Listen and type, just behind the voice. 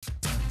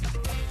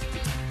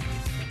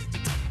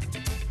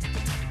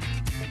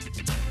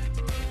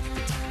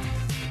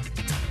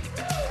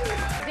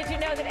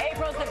know that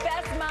April's the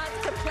best month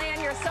to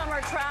plan your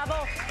summer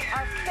travel.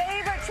 Our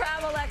favorite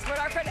travel expert,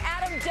 our friend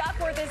Adam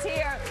Duckworth, is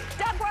here.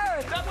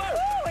 Duckworth!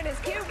 Woo, in his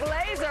cute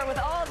blazer with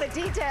all the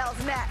details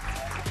next.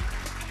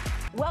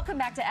 Welcome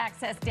back to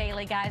Access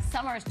Daily, guys.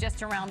 Summer is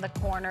just around the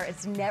corner.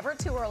 It's never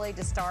too early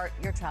to start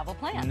your travel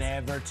plans.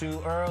 Never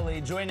too early.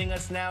 Joining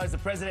us now is the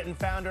president and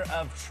founder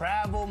of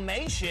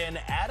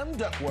Travelmation, Adam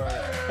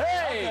Duckworth.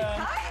 Hey!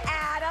 Hi,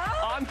 Adam.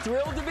 I'm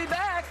thrilled to be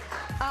back.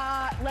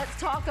 Let's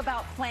talk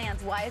about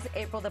plans. Why is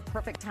April the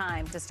perfect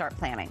time to start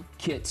planning?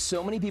 Kit,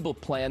 so many people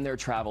plan their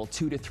travel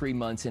 2 to 3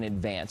 months in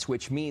advance,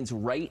 which means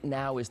right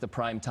now is the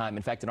prime time.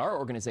 In fact, in our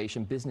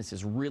organization, business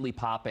is really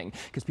popping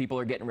because people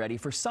are getting ready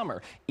for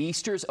summer.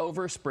 Easter's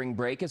over, spring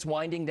break is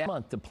winding down.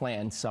 Month to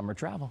plan summer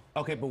travel.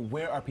 Okay, but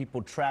where are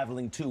people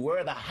traveling to? Where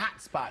are the hot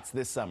spots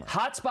this summer?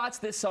 Hot spots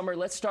this summer.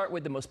 Let's start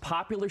with the most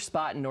popular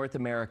spot in North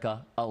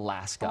America,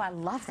 Alaska. Oh, I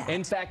love that.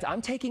 In fact,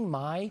 I'm taking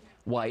my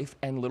wife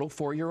and little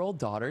 4-year-old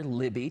daughter,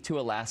 Libby, to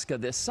Alaska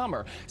this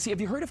summer. See,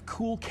 have you heard of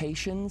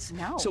coolcations?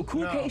 No. So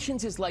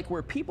coolcations is like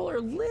where people are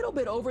a little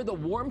bit over the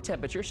warm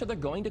temperature, so they're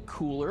going to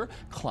cooler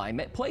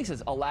climate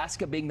places,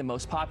 Alaska being the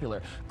most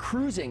popular.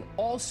 Cruising,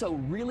 also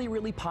really,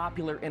 really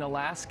popular in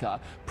Alaska.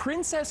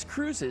 Princess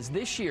Cruises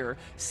this year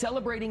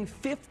celebrating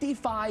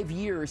 55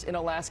 years in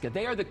Alaska.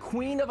 They are the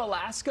queen of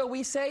Alaska,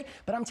 we say,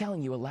 but I'm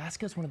telling you,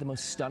 Alaska is one of the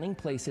most stunning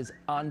places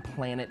on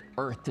planet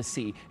Earth to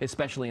see,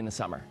 especially in the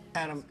summer.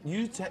 Adam,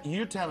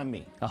 you're telling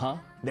me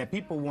that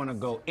people want to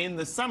go in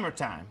the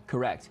summertime.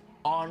 Correct.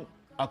 On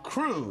a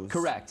cruise.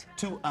 Correct.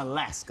 To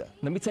Alaska.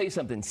 Let me tell you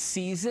something.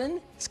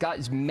 Season, Scott,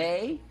 is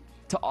May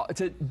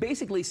to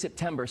basically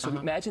September. So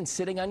imagine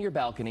sitting on your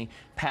balcony,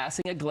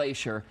 passing a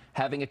glacier,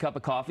 having a cup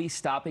of coffee,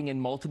 stopping in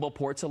multiple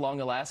ports along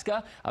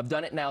Alaska. I've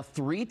done it now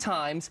 3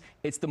 times.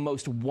 It's the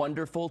most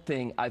wonderful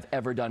thing I've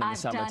ever done in the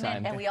summertime. I've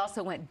done it, and we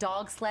also went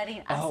dog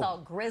sledding. I saw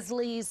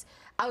grizzlies.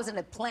 I was in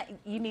a plane.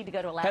 You need to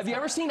go to Alaska. Have you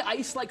ever seen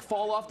ice like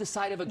fall off the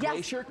side of a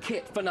glacier?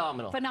 Kit,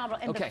 phenomenal. Phenomenal.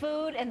 And the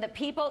food and the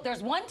people.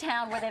 There's one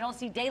town where they don't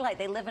see daylight.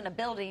 They live in a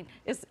building.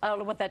 I don't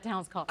know what that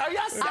town's called. Are you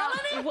selling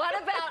it? What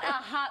about a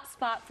hot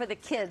spot for the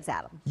kids,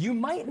 Adam? You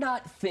might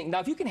not think, now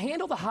if you can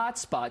handle the hot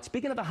spot,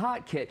 speaking of the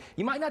hot, Kit,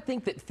 you might not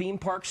think that theme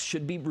parks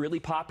should be really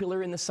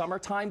popular in the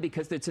summertime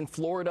because it's in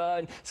Florida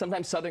and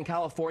sometimes Southern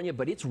California,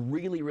 but it's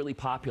really, really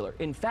popular.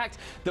 In fact,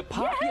 the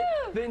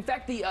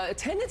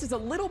attendance is a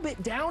little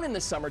bit down in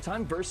the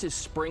summertime versus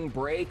spring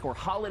break or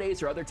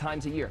holidays or other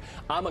times of year.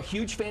 I'm a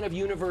huge fan of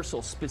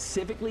Universal,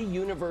 specifically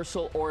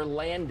Universal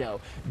Orlando.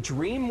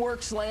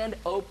 DreamWorks Land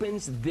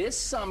opens this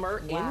summer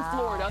in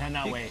Florida.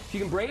 Cannot wait. If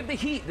you can brave the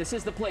heat, this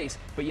is the place.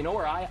 But you know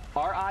where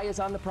our eye is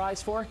on the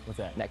prize for? What's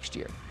that? Next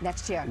year.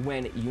 Next year.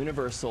 When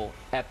Universal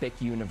Epic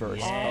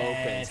Universe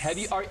opens.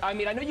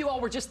 I know you all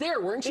were just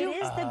there, weren't you?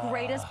 It is the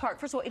greatest park.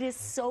 First of all, it is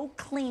so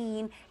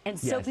clean and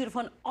so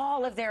beautiful, and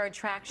all of their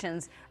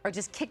attractions are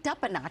just kicked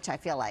up a notch, I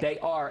feel like. They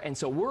are, and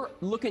so we're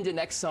looking to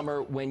next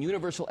summer when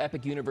Universal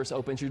Epic Universe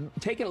opens. You're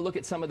taking a look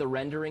at some of the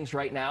renderings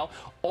right now.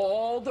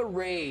 All the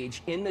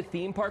rage in the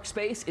theme park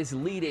space is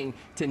leading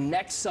to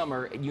next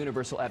summer at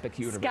Universal Epic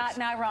Universe. Scott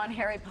and I were on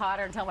Harry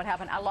Potter, and tell me what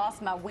happened. I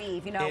lost my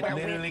weave, you know, it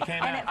literally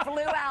came out. And it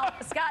flew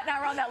out. Scott and I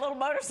were on that little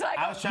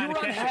motorcycle. I was trying to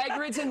catch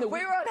Hagrid's in the We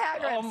were on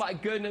Hagrid's. Oh my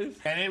goodness.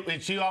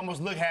 And she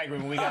almost looked Hagrid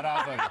when we got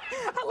off of it.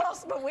 I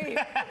lost my weave.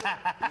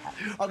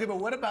 Okay, but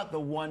what about the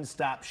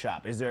one-stop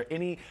shop? Is there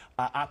any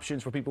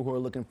options for people who are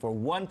looking for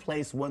one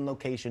place, one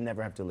location,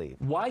 never have to leave?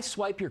 Why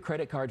swipe your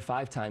credit card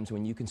 5 times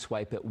when you can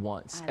swipe it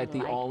once at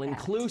the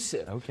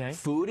all-inclusive? Okay.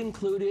 Food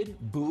included,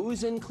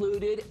 booze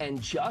included,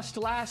 and just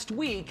last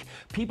week,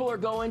 people are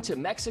going to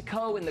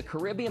Mexico and the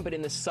Caribbean, but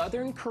in the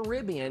Southern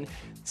Caribbean,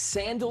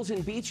 Sandals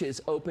and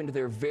Beaches opened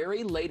their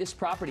very latest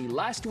property.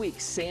 Last week,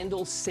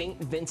 Sandals St.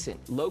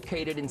 Vincent,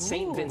 located in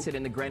St. Vincent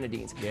in the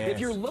Grenadines. Yes. If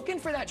you're looking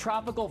for that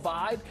tropical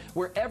vibe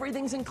where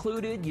everything's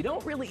included, you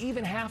don't really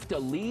even have to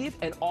leave,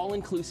 an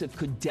all-inclusive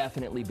could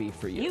definitely be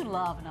for you. You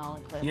love an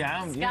all-inclusive.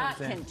 Yeah, Scott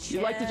can chill.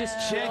 You like to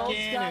just check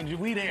in and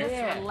we there.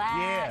 Just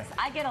relax.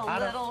 I get a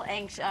little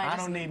anxious. I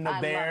don't need no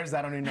bears.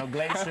 I don't need no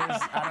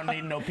glaciers. I don't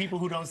need no people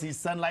who don't see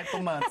sunlight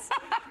for months.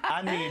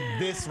 I need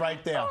this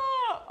right there.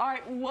 All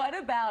right, what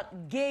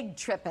about gig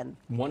tripping?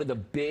 One of the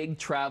big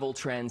travel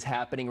trends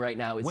happening right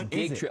now is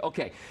gig tripping.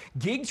 Okay,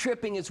 gig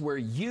tripping is where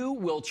you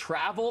will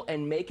travel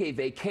and make a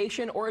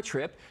vacation or a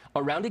trip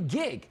around a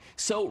gig.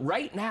 So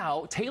right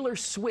now, Taylor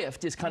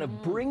Swift is kind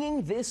of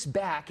bringing this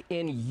back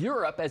in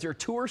Europe as her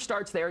tour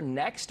starts there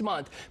next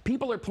month.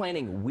 People are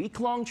planning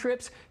week-long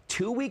trips,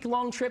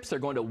 2-week-long trips. They're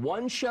going to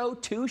 1 show,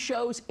 2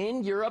 shows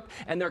in Europe,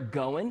 and they're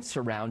going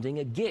surrounding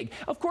a gig.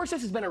 Of course,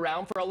 this has been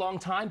around for a long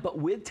time, but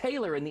with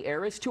Taylor and the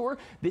Eras Tour,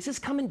 This is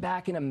coming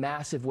back in a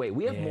massive way.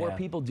 We have more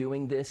people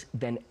doing this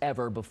than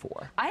ever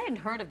before. I hadn't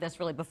heard of this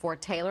really before,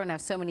 Taylor, and I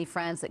have so many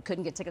friends that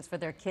couldn't get tickets for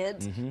their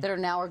kids that are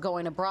now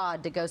going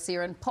abroad to go see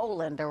her in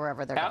Poland or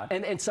wherever they're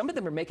going. And some of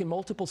them are making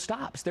multiple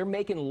stops. They're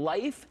making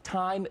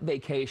lifetime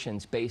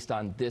vacations based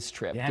on this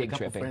trip, I had a gig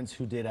couple tripping. friends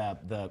who did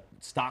the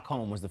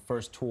Stockholm was the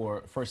first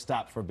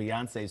stop for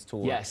Beyonce's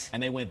tour. Yes.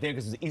 And they went there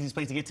because it was the easiest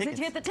place to get tickets.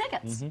 To get the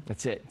tickets.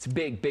 That's it. It's a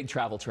big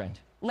travel trend.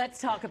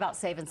 Let's talk about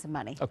saving some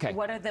money. Okay.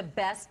 What are the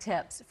best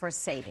tips for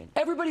saving?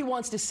 Everybody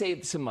wants to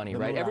save some money,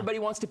 right? moolah. Everybody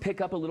wants to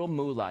pick up a little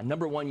moolah.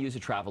 Number one, use a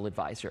travel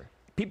advisor.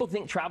 People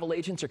think travel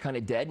agents are kind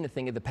of dead and a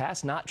thing of the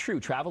past. Not true.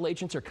 Travel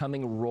agents are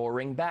coming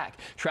roaring back.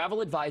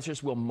 Travel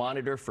advisors will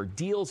monitor for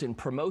deals and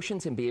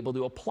promotions and be able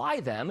to apply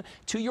them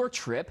to your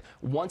trip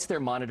once they're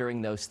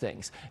monitoring those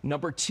things.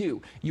 Number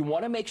two, you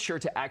want to make sure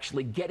to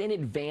actually get in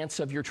advance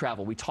of your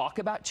travel. We talk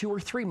about 2 or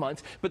 3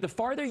 months, but the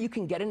farther you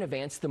can get in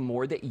advance, the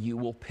more that you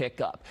will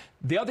pick up.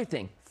 The other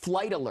thing,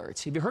 flight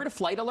alerts. Have you heard of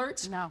flight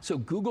alerts? No. So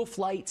Google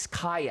Flights,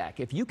 Kayak.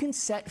 If you can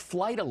set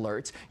flight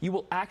alerts, you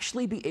will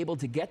actually be able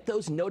to get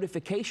those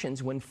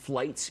notifications when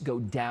flights go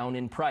down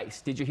in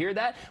price. Did you hear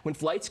that? When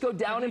flights go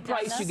down in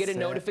price, you get a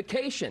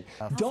notification.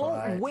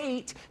 Don't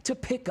wait to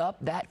pick up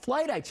that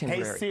flight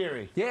itinerary. Hey,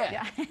 Siri.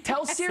 Yeah.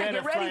 Tell Siri, Set a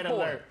get ready flight for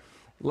alert it.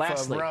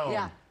 Lastly, for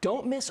Rome.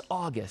 don't miss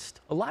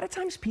August. A lot of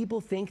times people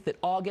think that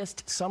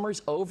August,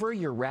 summer's over,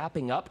 you're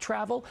wrapping up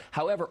travel.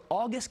 However,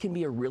 August can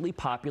be a really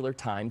popular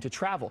time to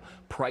travel.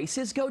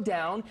 Prices go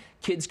down,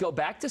 kids go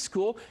back to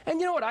school, and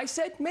you know what I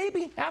said?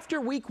 Maybe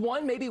after week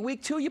 1, maybe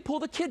week 2, you pull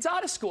the kids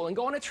out of school and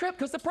go on a trip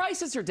because the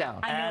prices are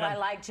down. I know I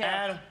like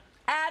Jim.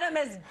 Adam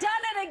has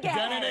done it again.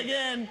 Done it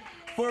again.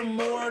 For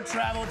more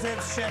travel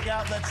tips, check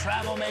out the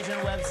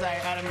Travelmation website.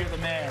 Adam, you're the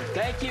man.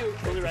 Thank you.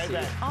 We'll be right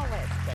back. Always.